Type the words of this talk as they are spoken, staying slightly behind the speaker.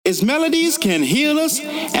Its melodies can heal us,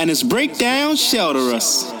 and its breakdowns shelter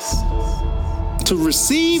us. To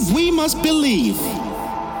receive, we must believe,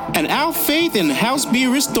 and our faith in the house be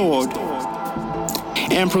restored,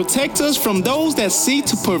 and protect us from those that seek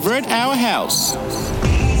to pervert our house.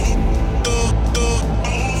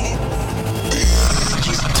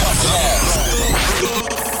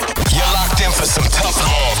 You're locked in for some tough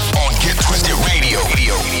love on Get Twisted Radio.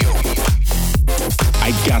 I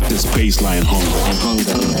got this bassline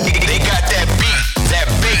hunger. They got that beat, that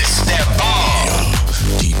bass, that bomb.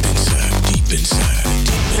 Deep inside.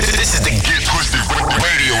 This is the Get Twisted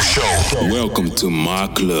Radio Show. Welcome to my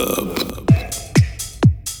club.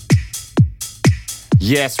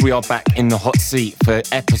 Yes, we are back in the hot seat for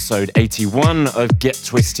episode 81 of Get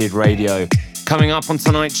Twisted Radio. Coming up on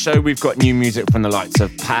tonight's show, we've got new music from the likes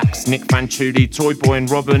of Pax, Nick Fanciulli, Toy Boy and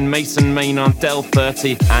Robin, Mason Maynard, Del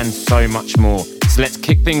 30, and so much more. So let's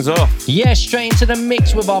kick things off. Yeah, straight into the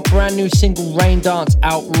mix with our brand new single Rain Dance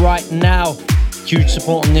out right now. Huge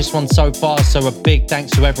support on this one so far, so a big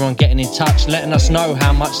thanks to everyone getting in touch, letting us know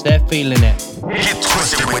how much they're feeling it. Get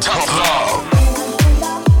Twisted with tough love.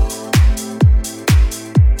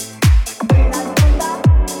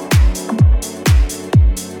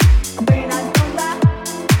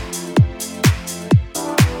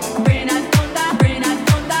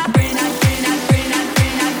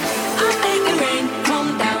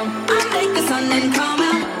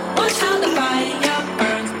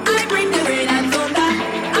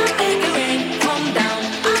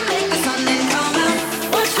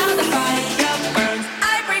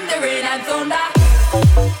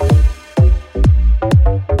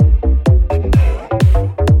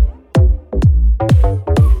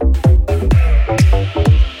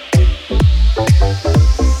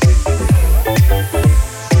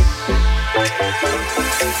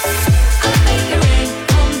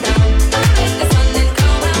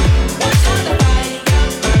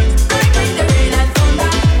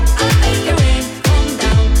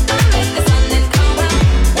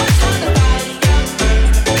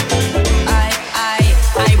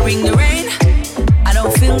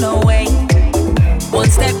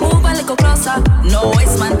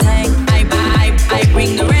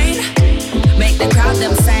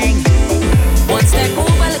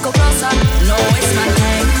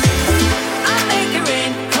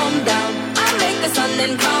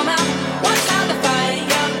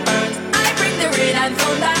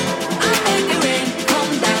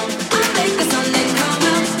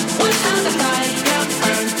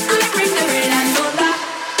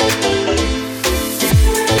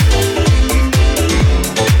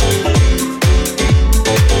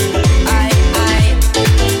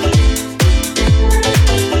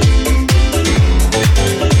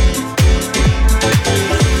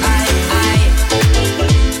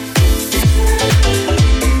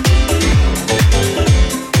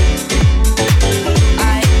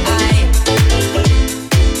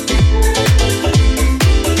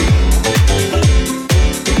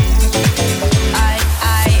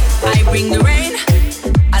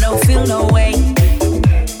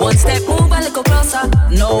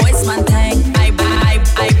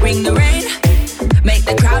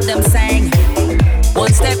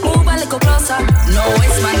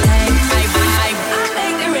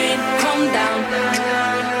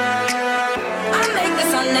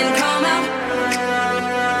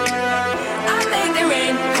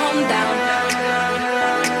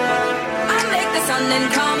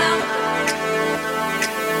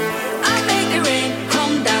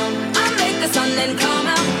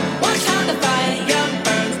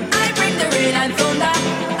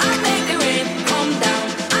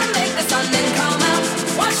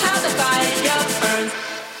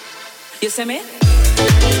 You see me?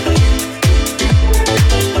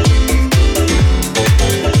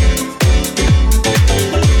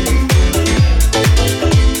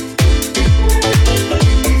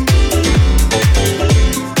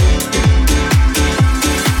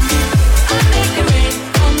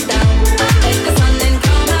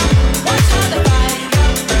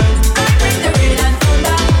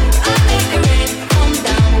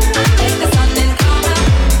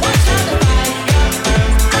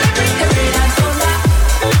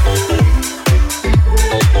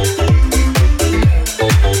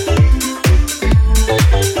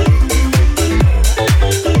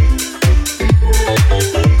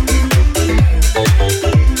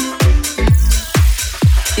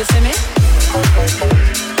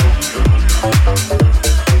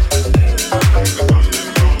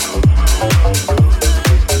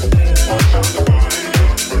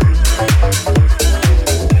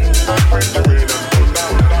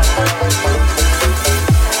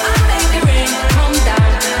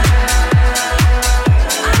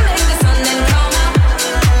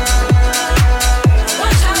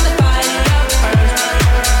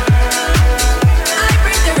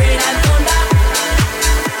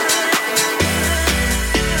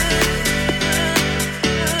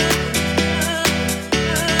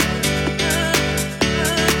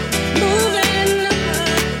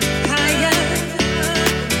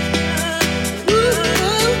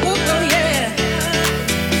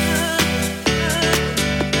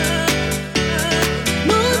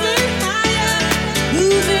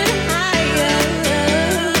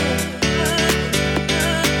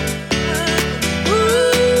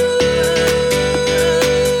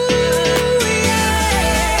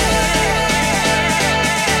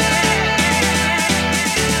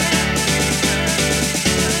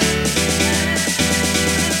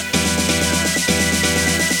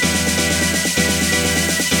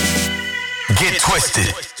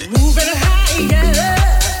 Twisted. Moving higher.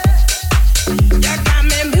 You got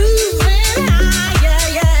me moving higher,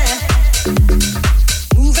 yeah.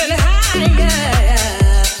 Moving higher.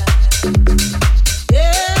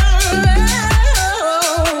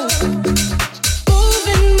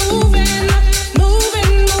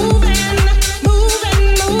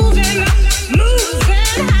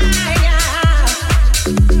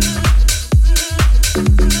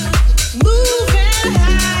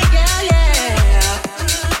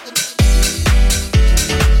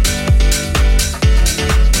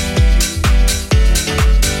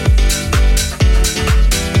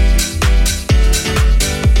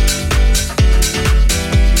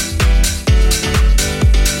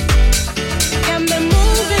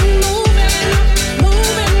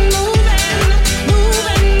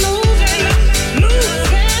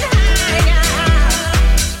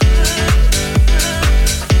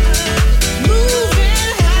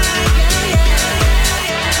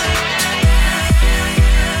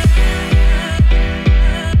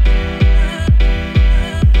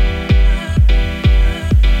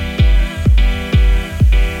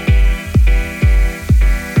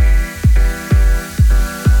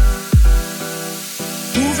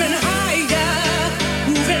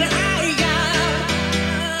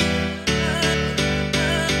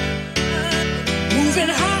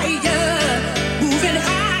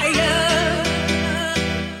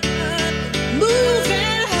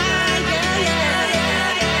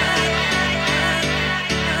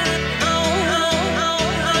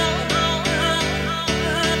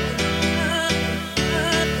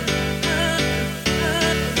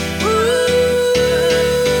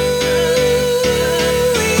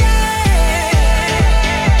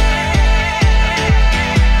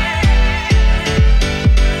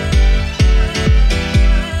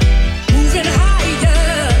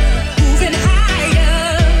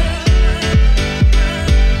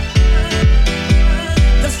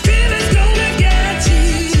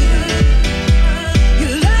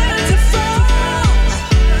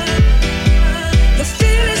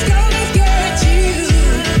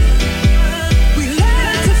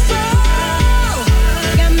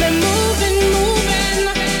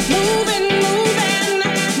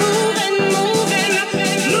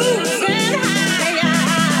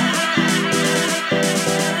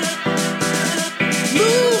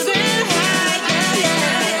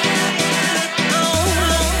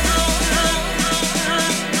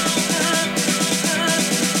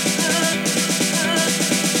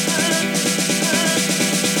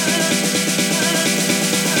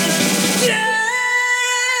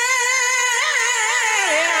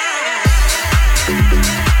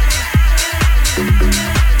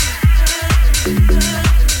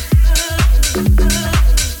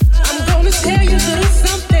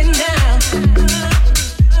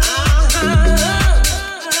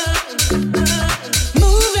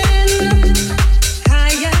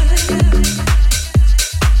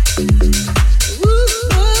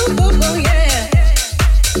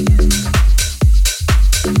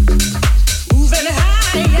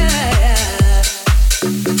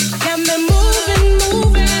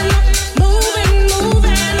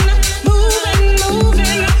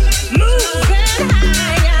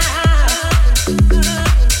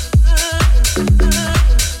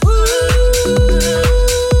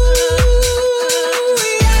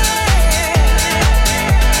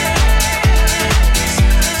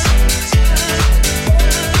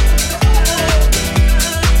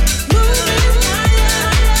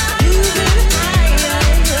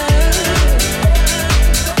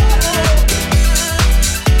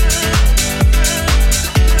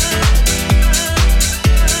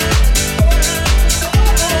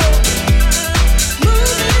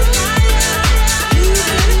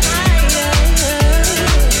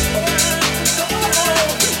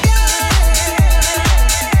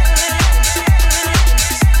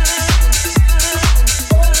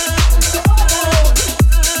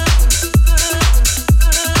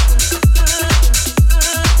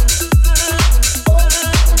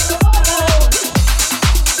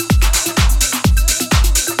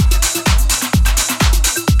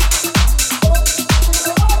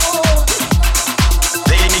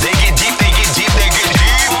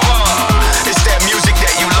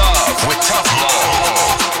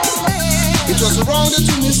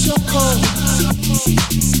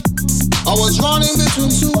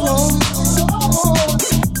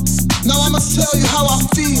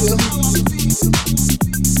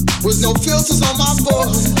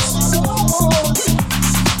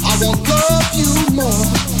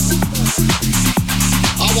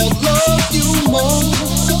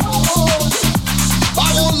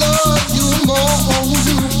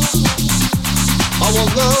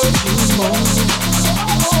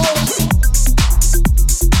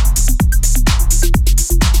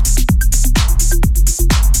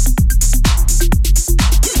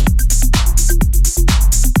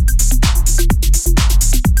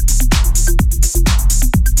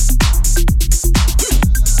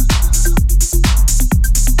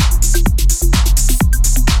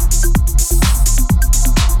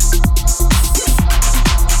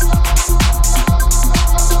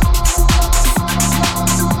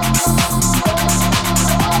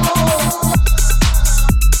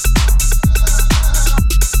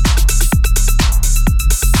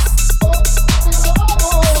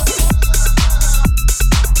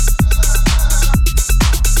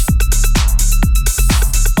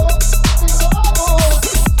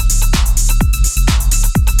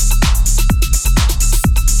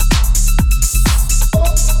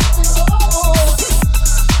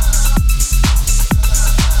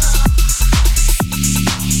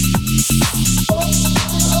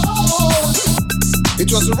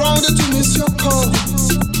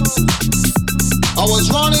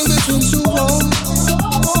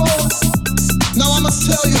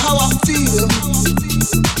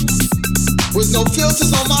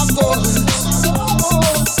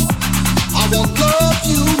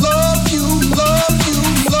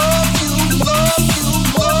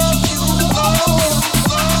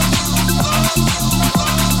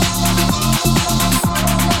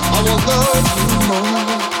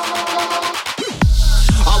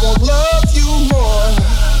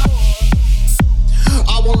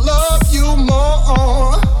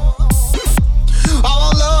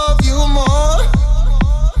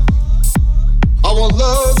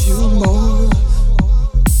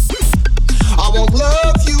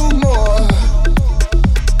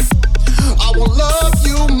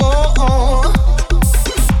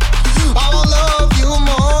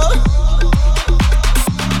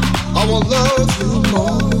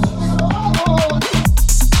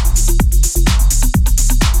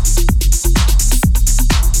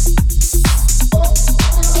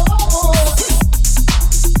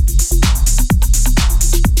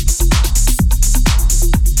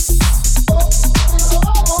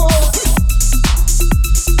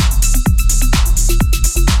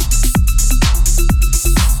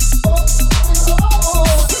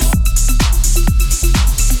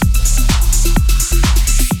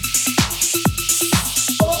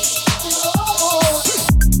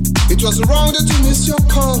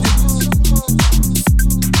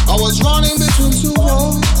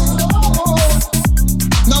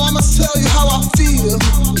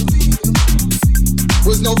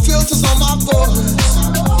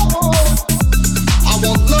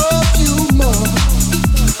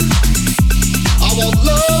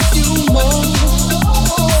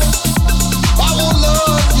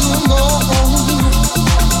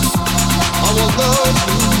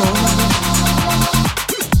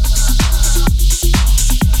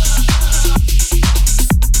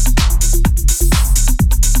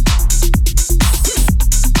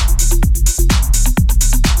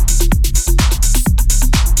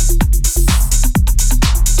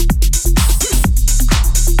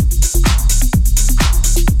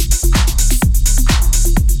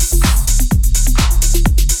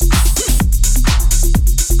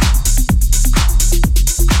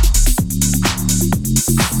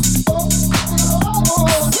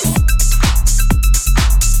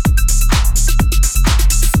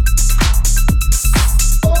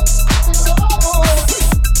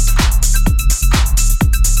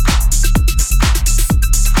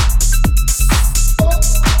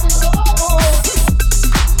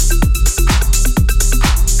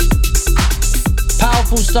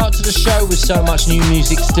 So much new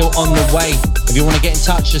music still on the way. If you want to get in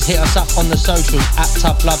touch, just hit us up on the socials at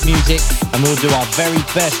Tough Love Music, and we'll do our very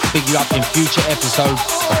best to pick you up in future episodes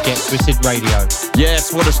of Get Twisted Radio.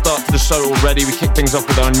 Yes, what a start to the show already. We kick things off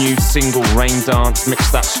with our new single, Rain Dance.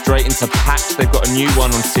 Mix that straight into Pax. They've got a new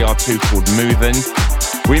one on CR2 called Movin'.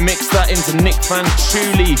 We mixed that into Nick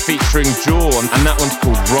Fanciulli featuring Jaw, and that one's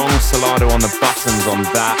called Wrong. Salado on the buttons on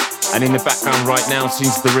that. And in the background right now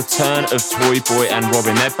seems the return of Toy Boy and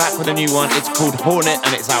Robin. They're back with a new one. It's called Hornet,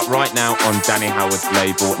 and it's out right now on Danny Howard's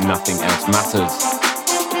label, Nothing Else Matters.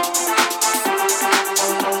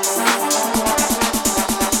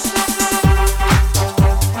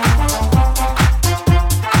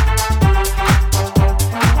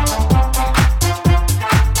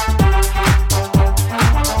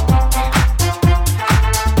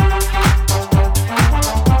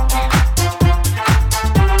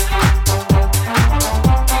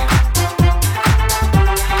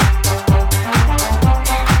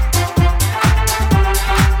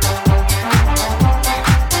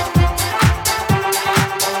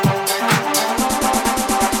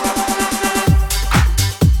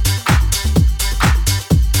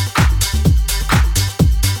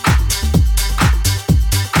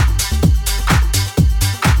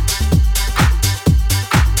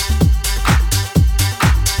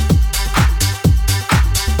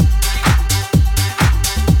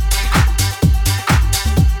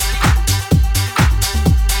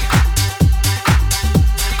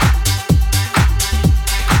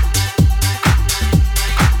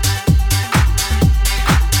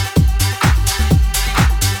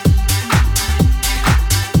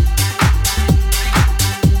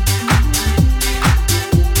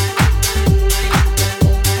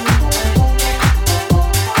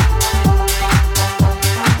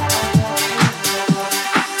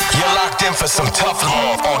 some tough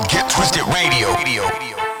love on Get Twisted Radio.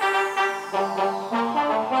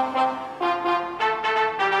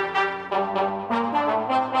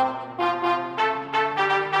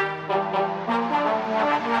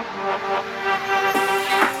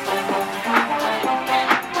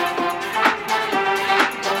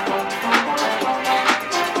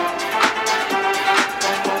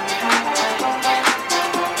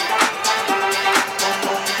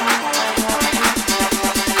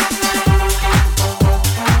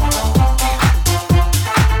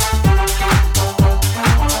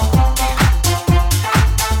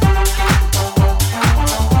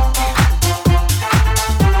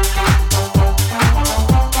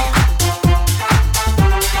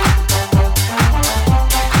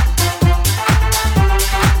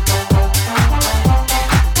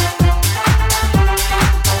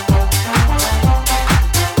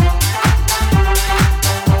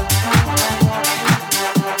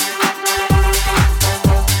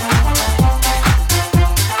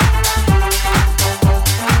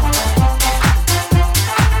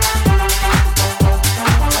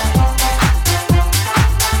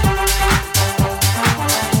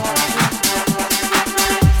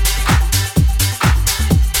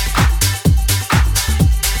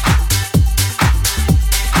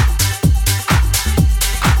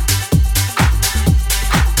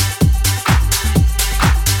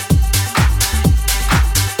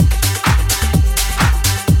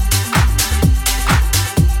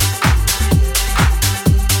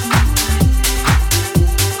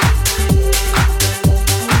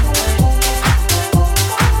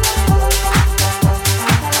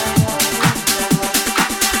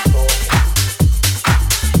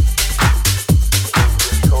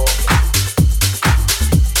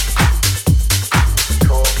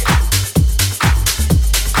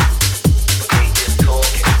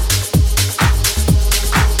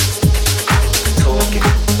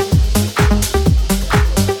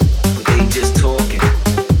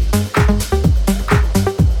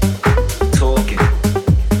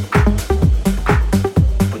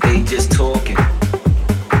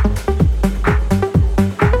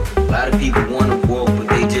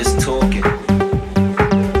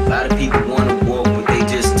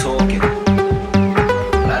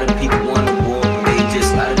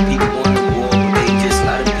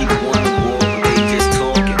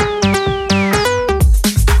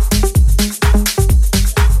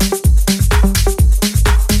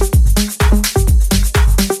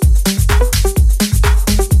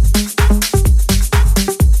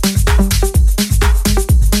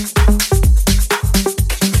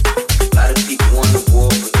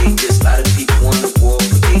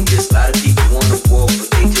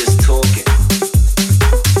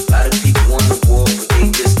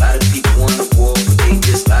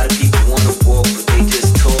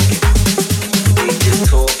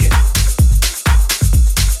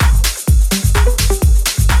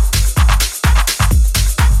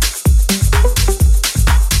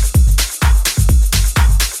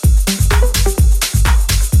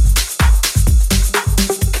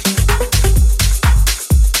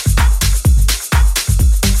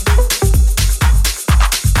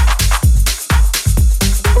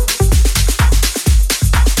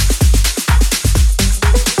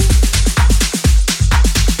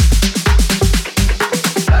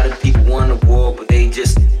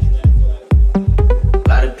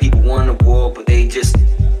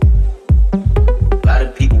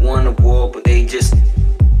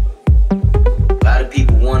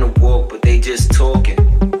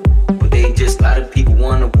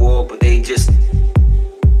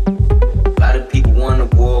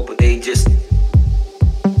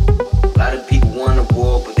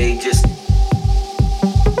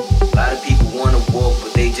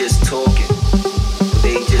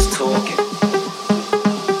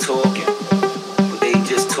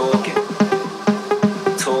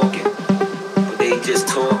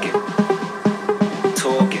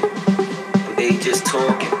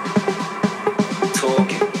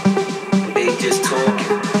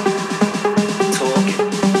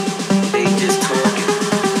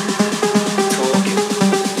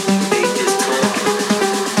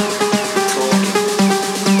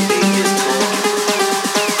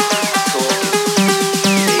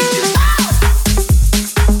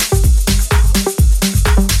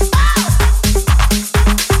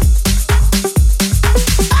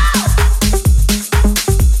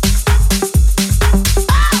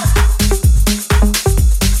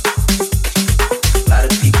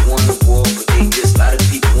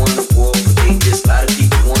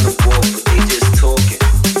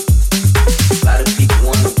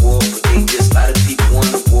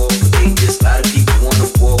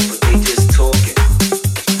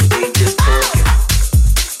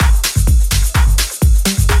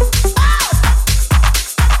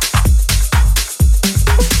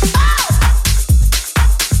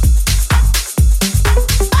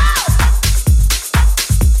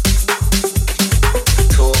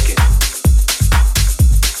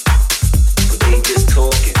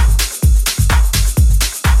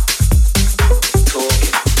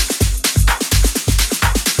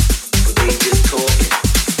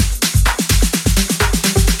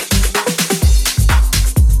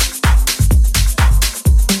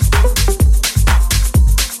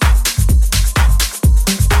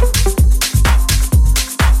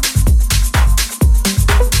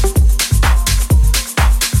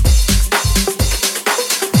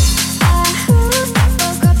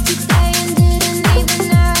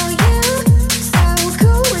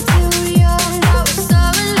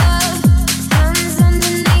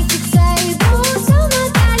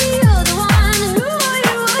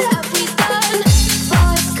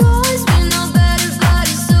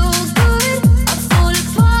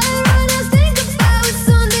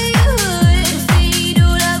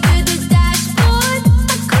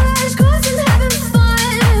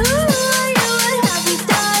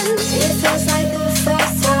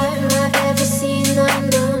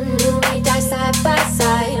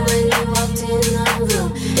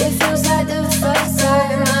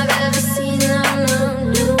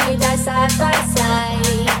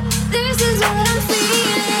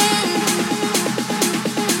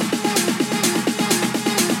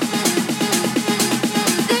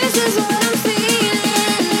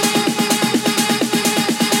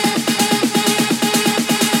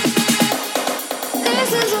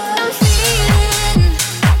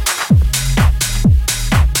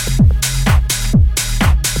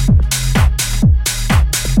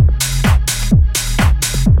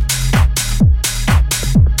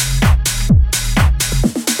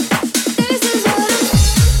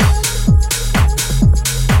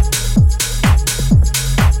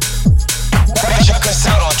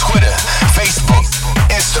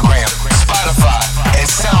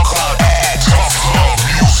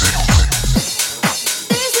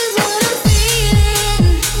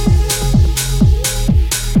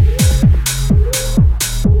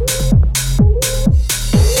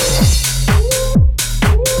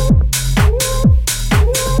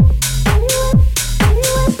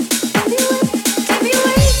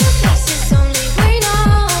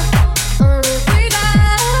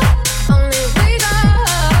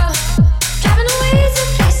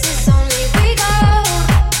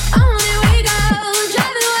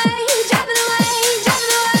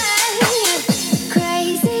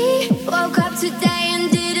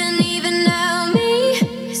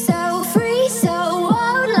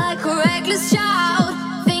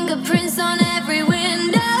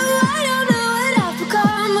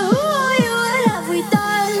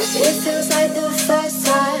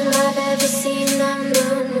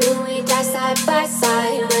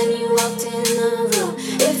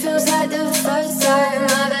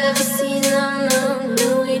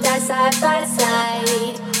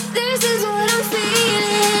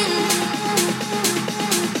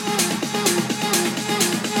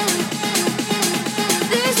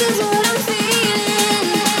 This is what I'm feeling.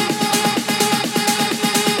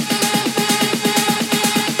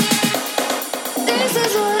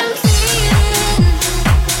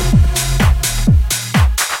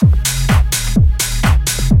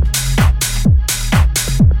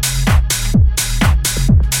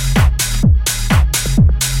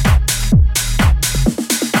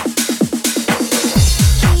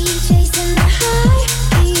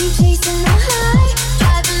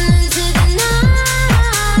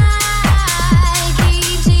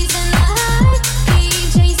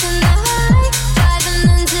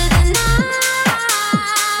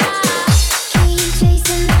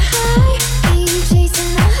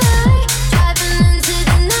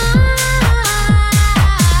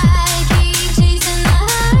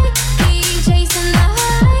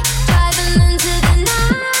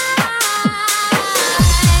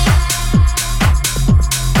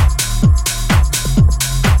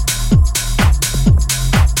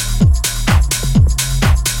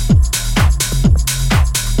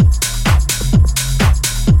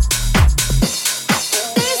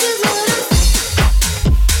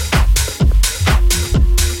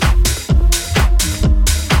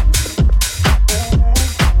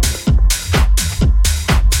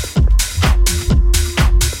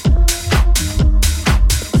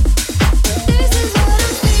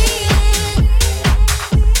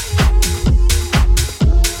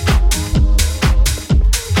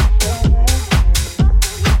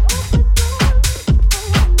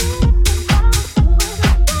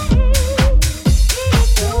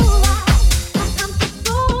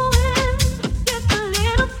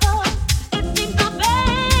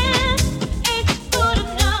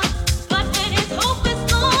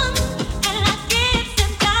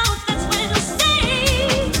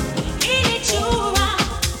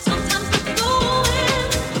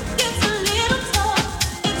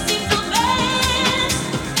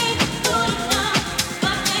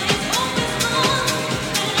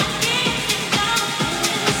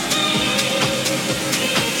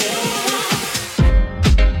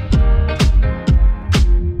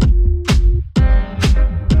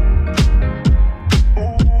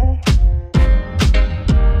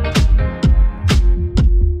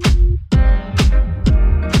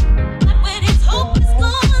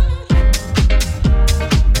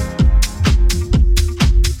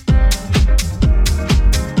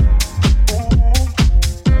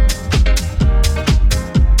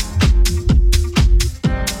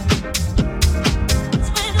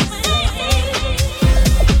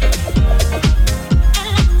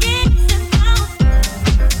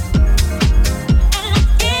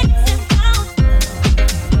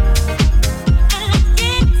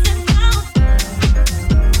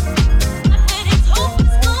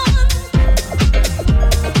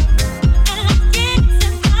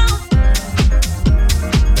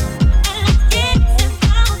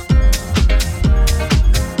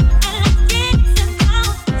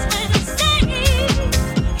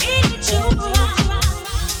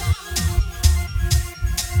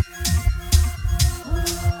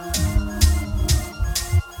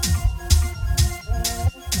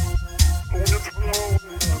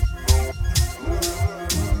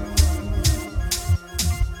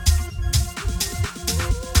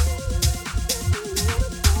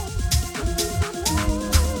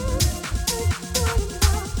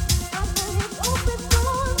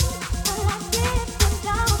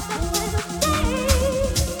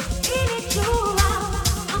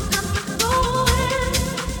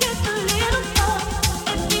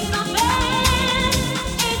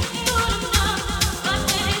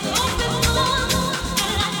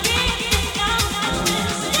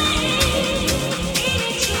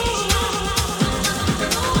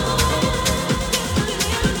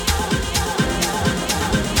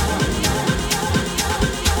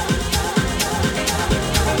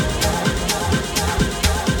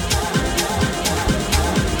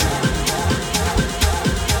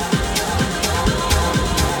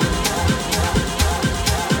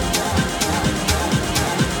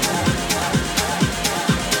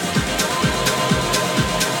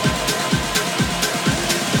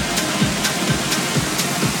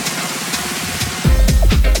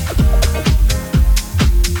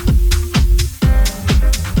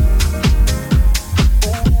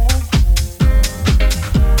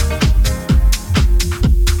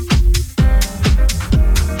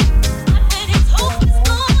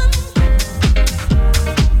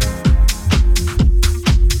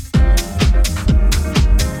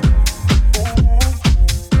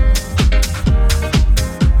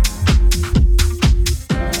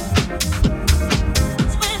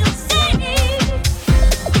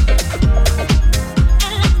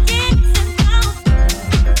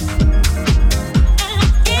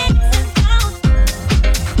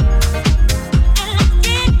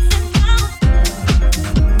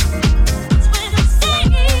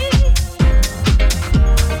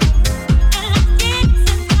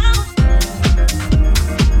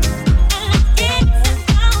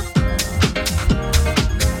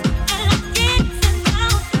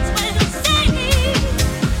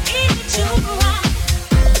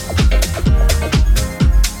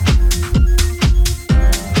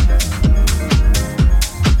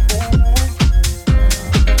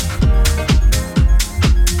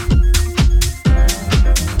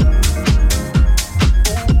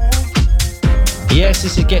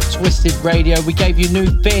 Yes, this is Get Twisted Radio. We gave you New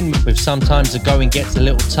Finn with Sometimes the Going Gets a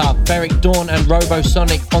Little Tough. Beric Dawn and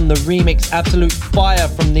Robosonic on the remix. Absolute fire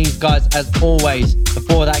from these guys as always.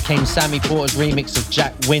 Before that came Sammy Porter's remix of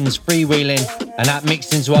Jack Wynn's Freewheeling. And that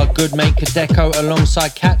mixed into our good mate Kadeko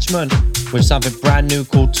alongside Catchment with something brand new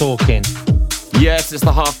called Talking. Yes, it's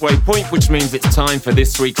the halfway point, which means it's time for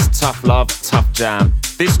this week's Tough Love, Tough Jam.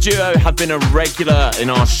 This duo have been a regular in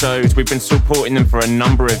our shows. We've been supporting them for a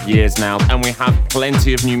number of years now, and we have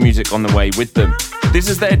plenty of new music on the way with them. This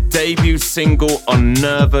is their debut single on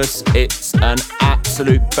Nervous. It's an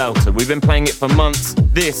absolute belter. We've been playing it for months.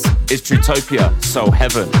 This is Trutopia, Soul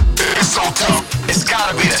Heaven. It's so tough, it's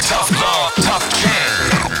gotta be the tough love, tough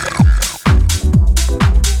jam.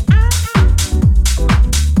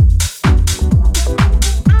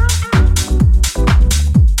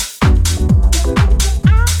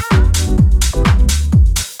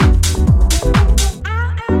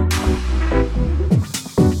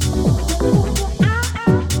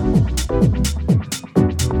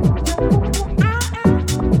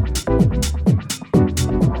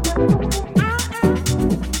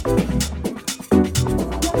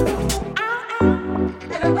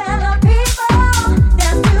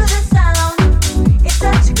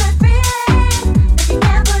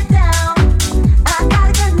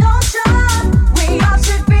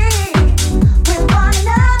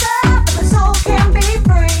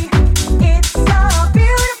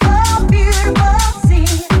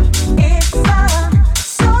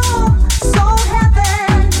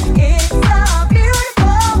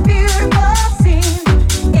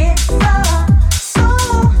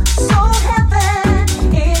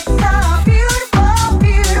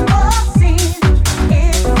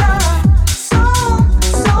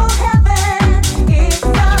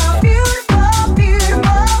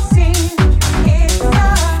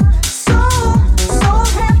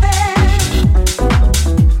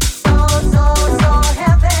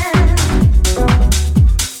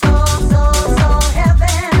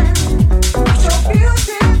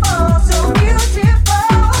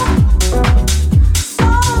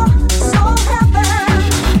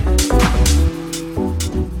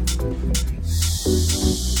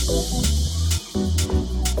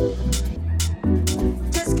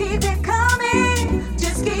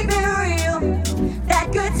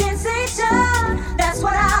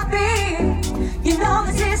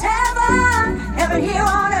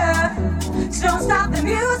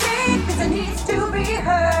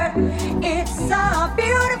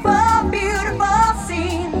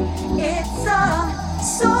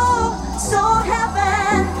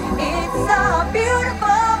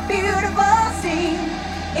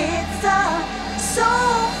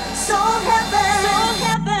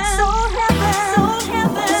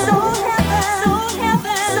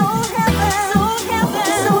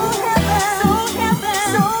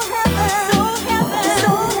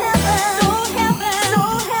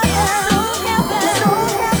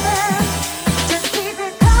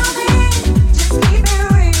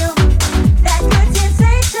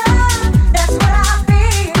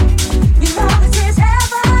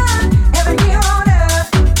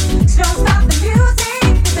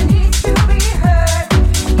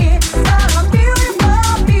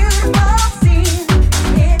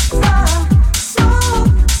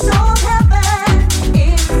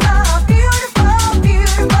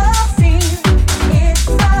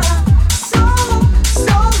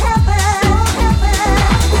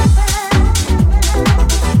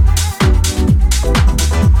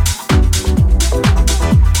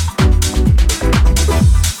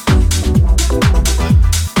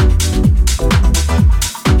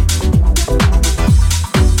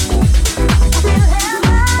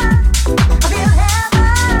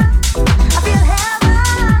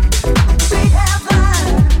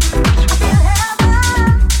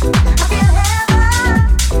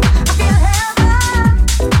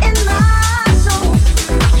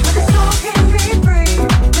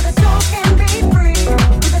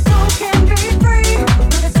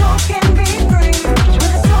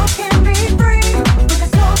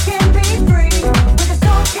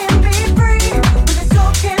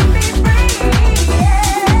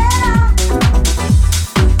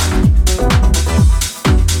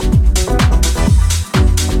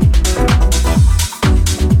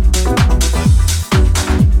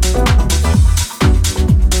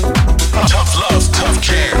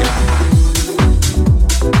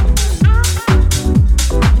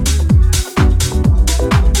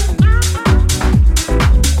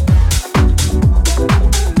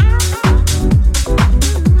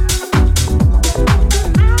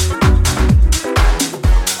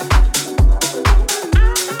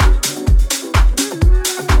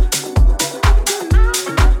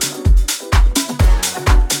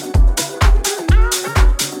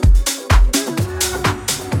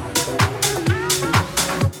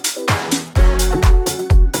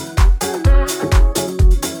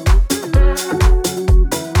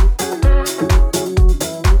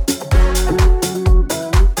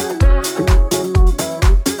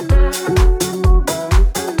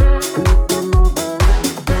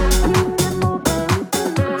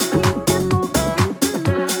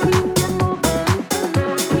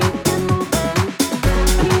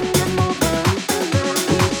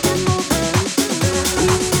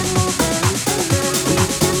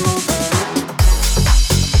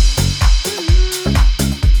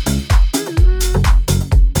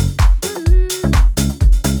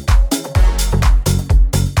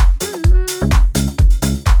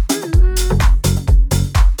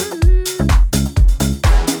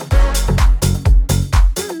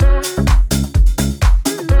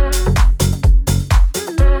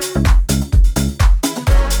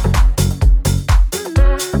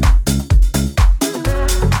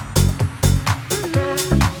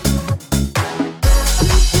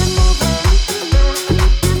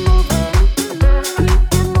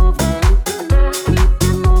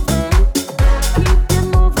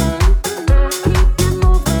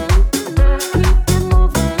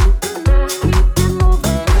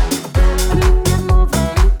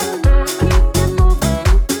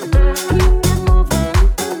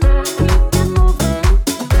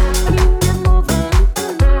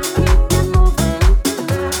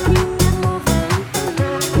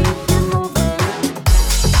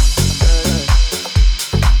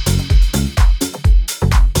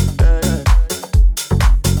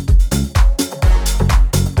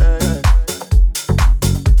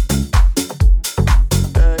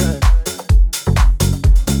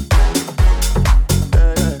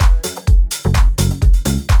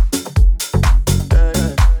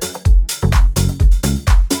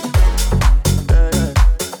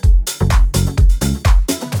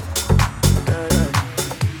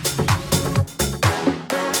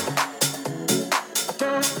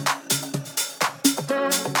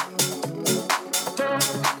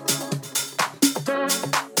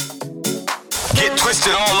 Get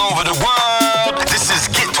twisted all over the world. This is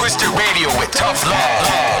Get Twisted Radio with Tough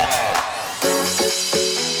Love.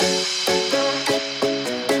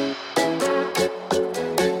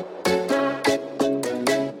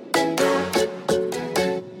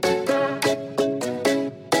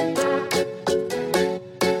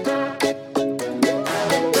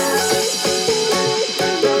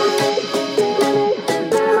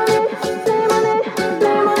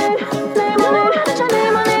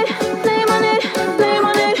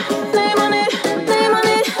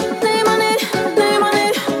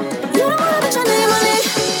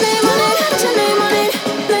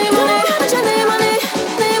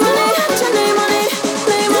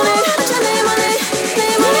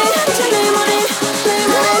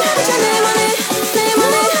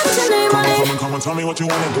 Tell me what you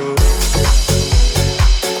wanna do.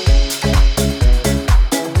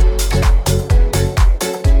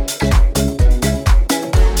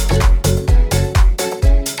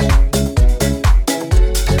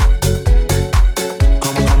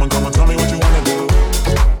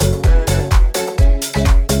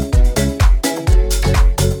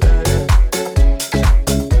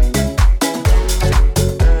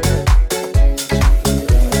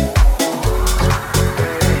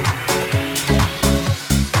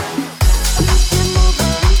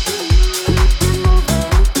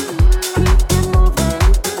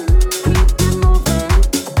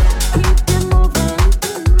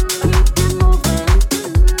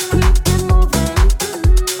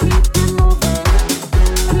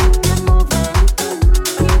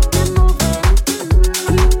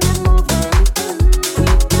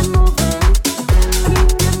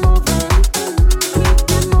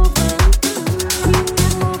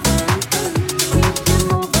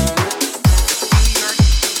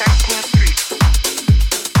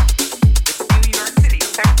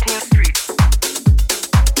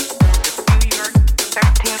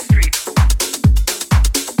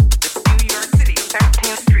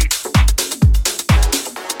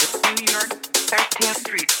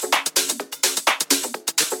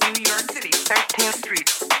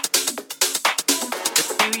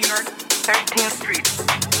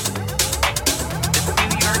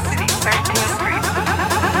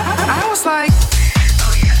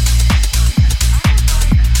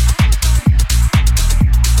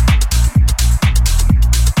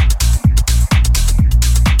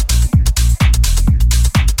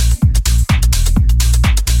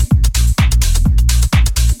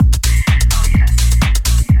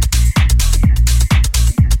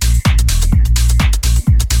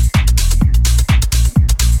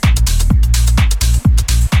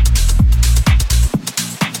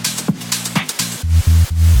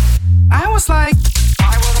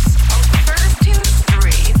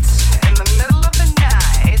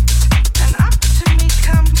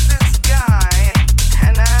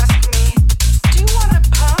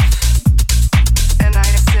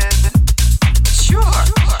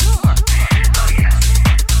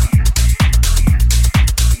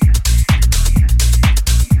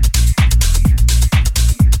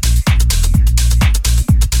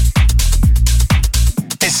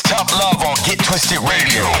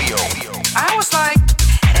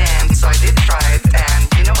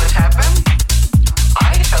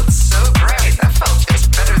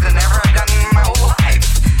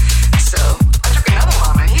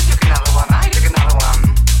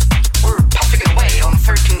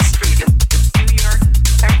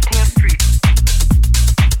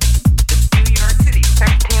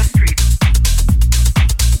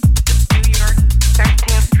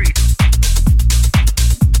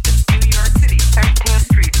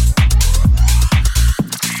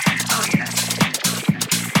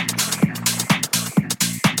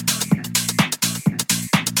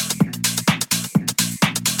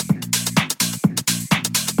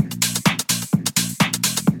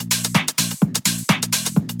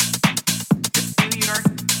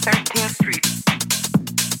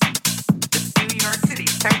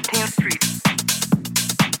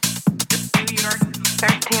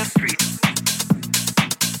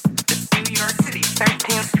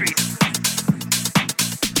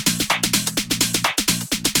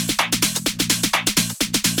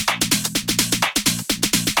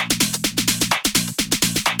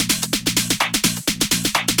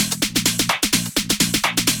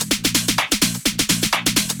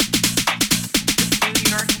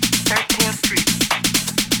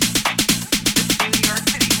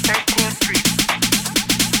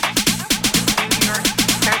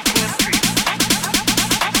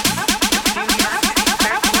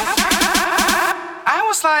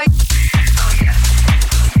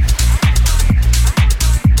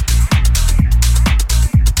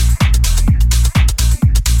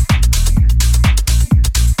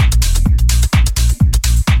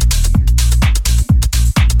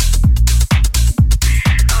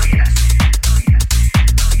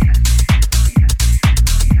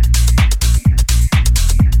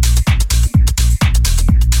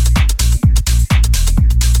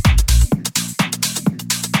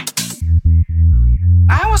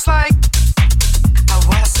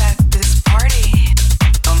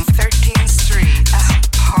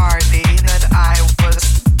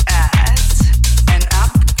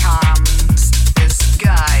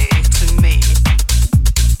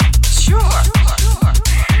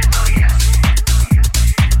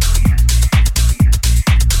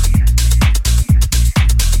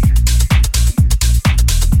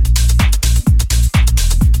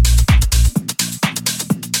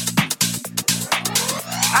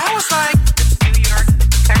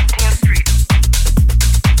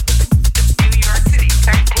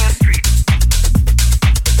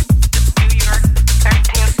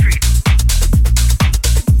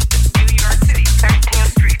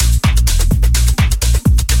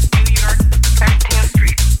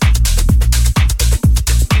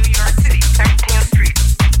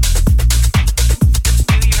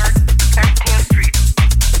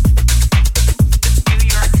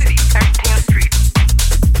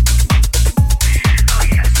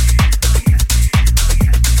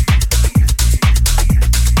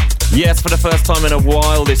 first time in a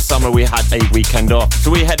while this summer we had a weekend off. So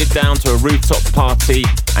we headed down to a rooftop party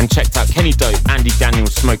and checked out Kenny Dope, Andy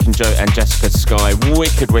Daniels, Smoking Joe and Jessica Sky.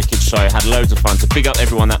 Wicked show. Had loads of fun. So big up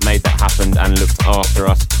everyone that made that happen and looked after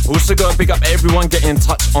us. Also got to big up everyone getting in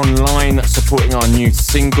touch online, supporting our new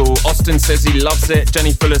single. Austin says he loves it.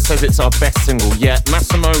 Jenny Fuller says it's our best single yet.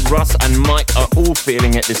 Massimo, Russ and Mike are all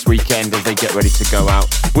feeling it this weekend as they get ready to go out.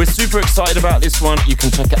 We're super excited about this one. You can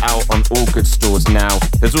check it out on all good stores now.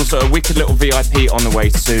 There's also a wicked little VIP on the way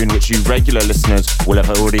soon, which you regular listeners will have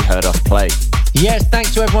already heard us play. Yes,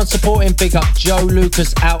 thanks to everyone supporting. Big up Joe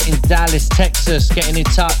Lucas out in Dallas, Texas, getting in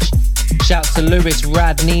touch. Shouts to Lewis,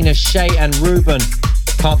 Rad, Nina, Shay and Ruben.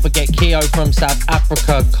 Can't forget Keo from South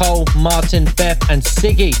Africa, Cole, Martin, Beth and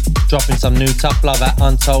Siggy dropping some new Tough Love at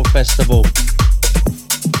Untold Festival.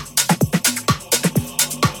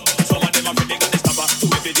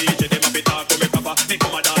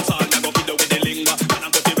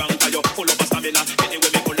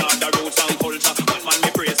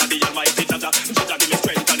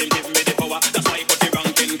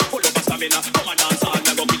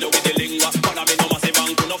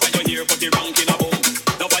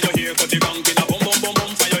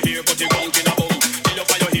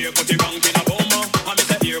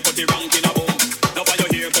 Put the rank in a boom.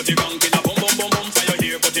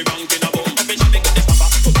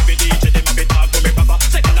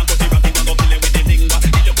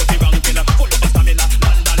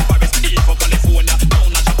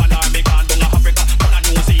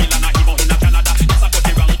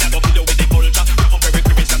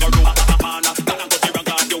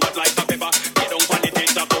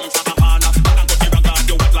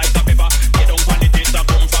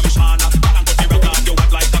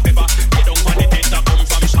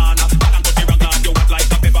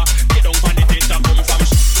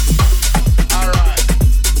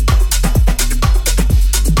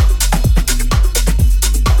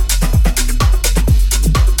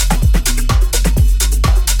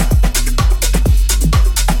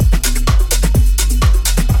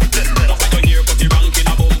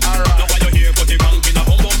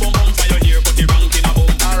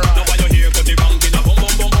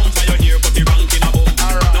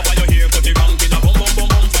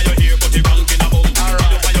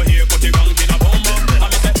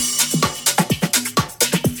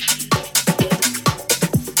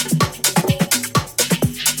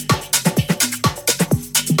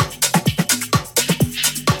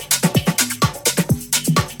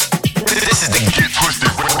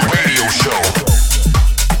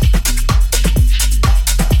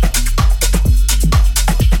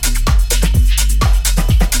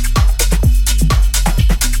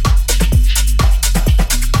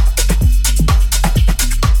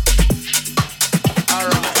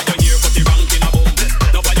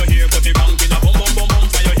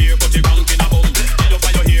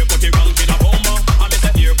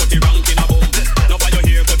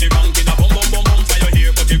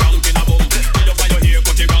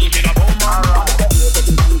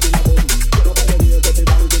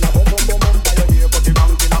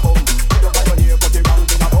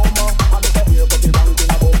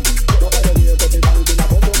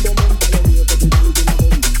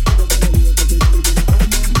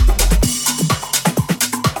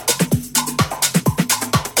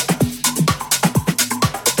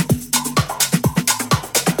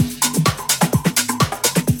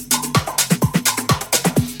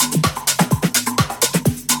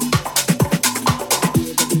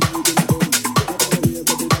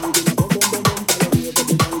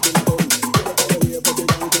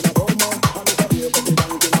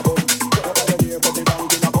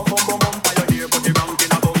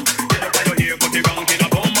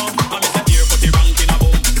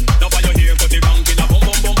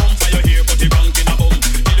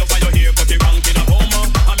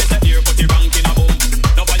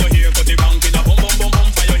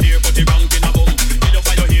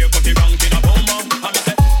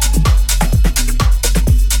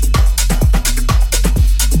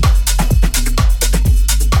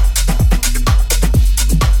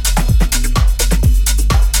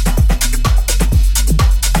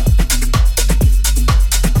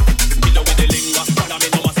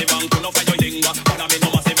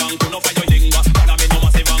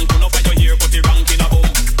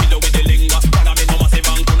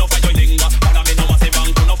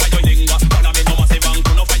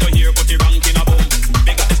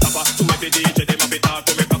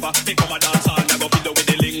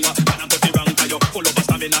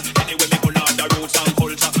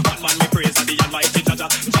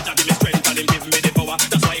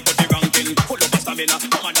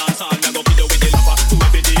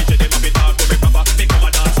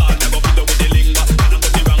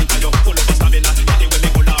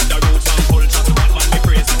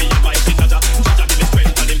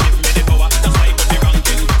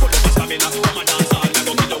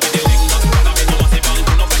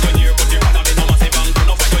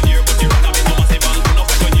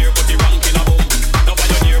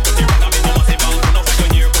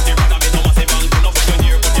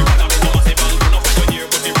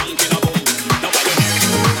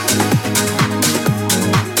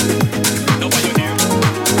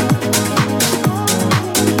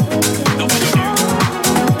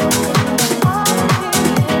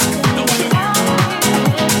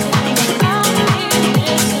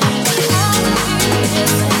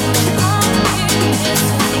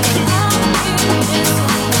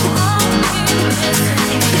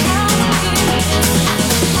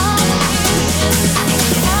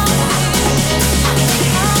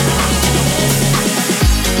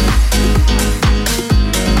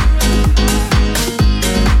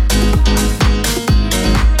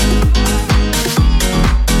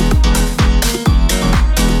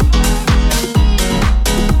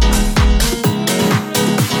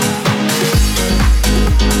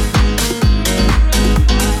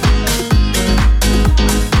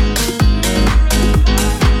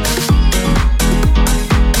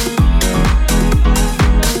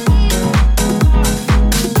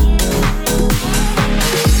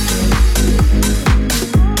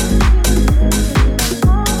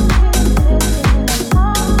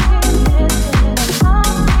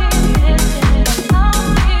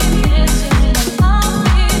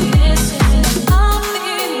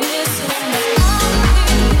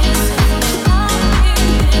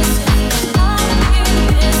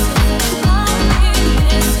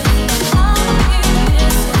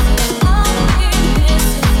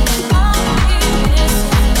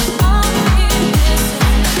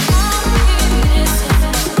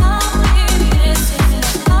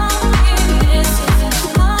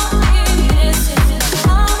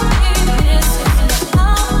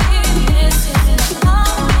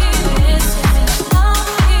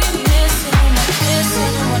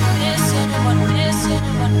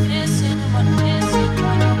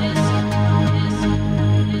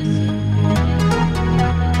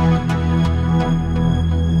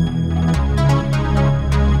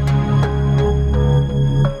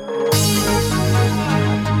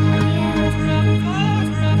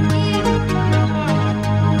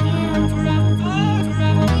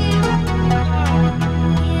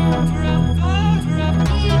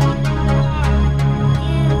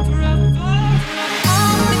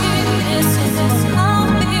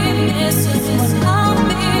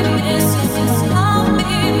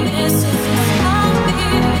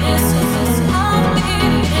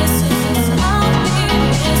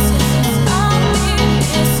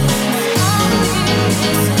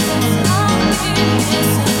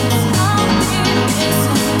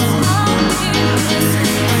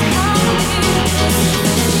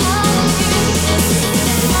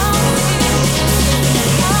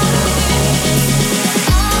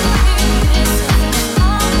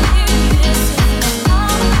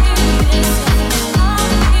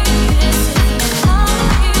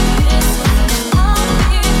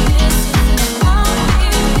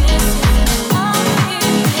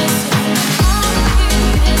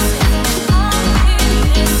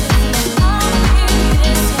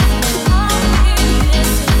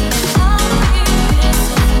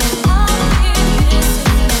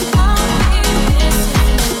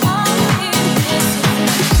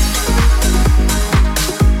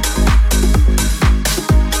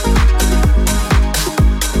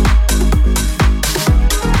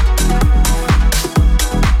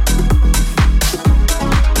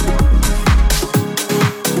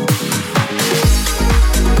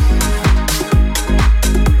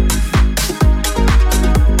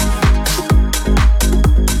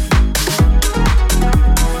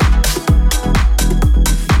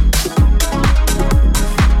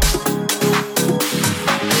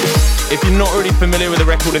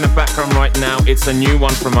 record in the background right now, it's a new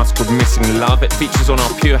one from us called Missing Love. It features on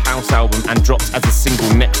our Pure House album and drops as a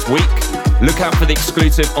single next week. Look out for the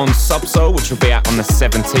exclusive on Subsoul, which will be out on the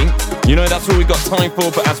 17th. You know that's all we got time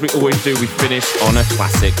for, but as we always do, we finish on a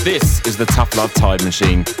classic. This is the Tough Love Time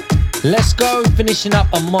Machine. Let's go, finishing up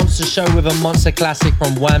a monster show with a monster classic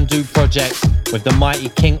from Wamdue Project with the mighty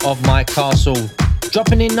King of My Castle.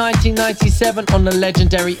 Dropping in 1997 on the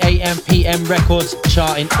legendary AM/PM Records,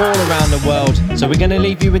 charting all around the world. So we're going to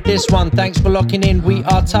leave you with this one. Thanks for locking in. We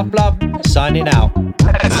are Tough Love, signing out.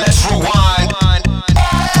 Let's rewind.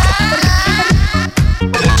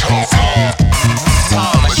 Tough Love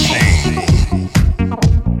Time Machine.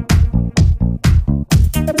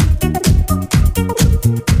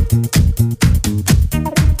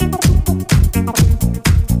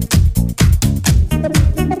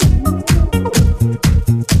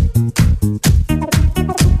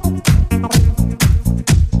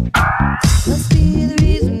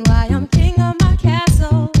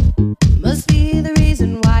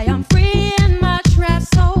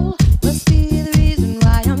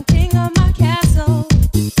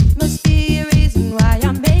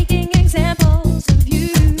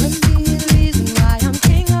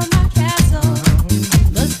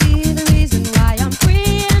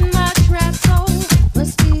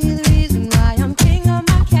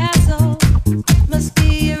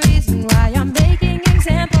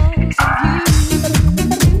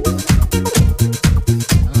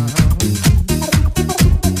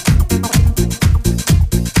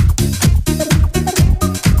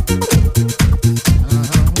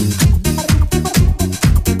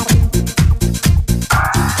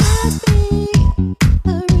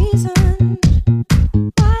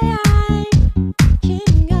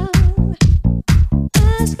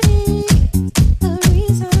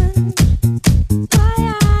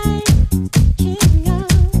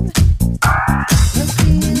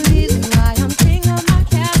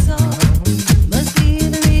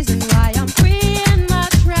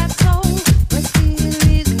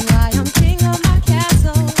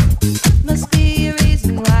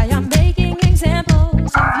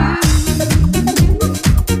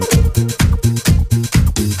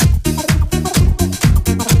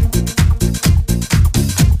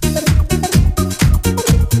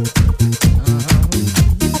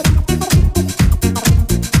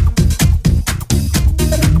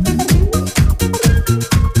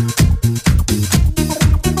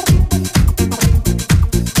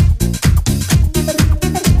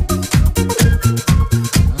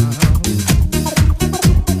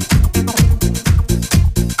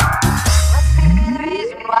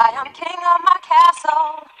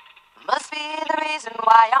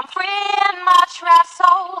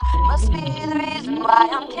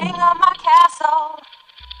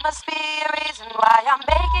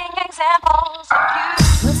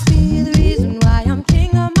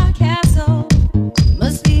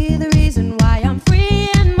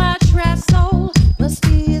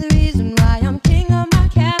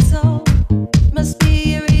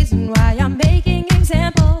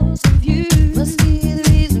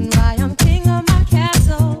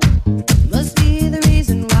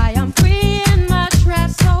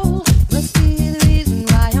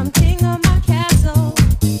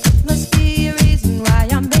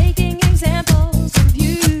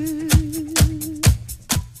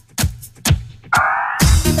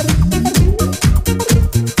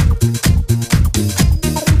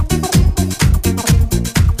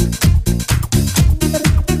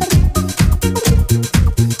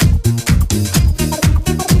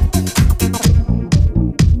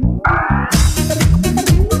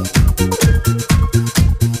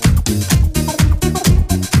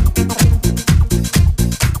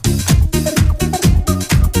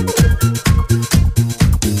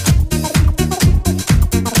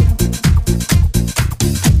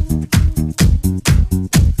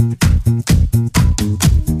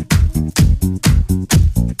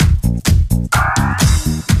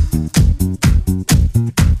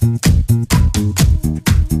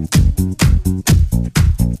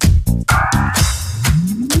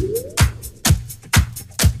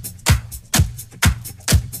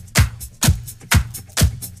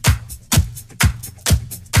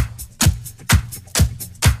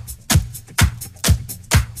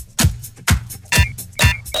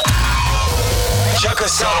 Check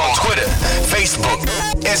us out on Twitter, Facebook,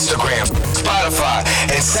 Instagram, Spotify,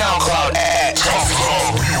 and SoundCloud at Tough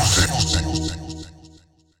Love Music.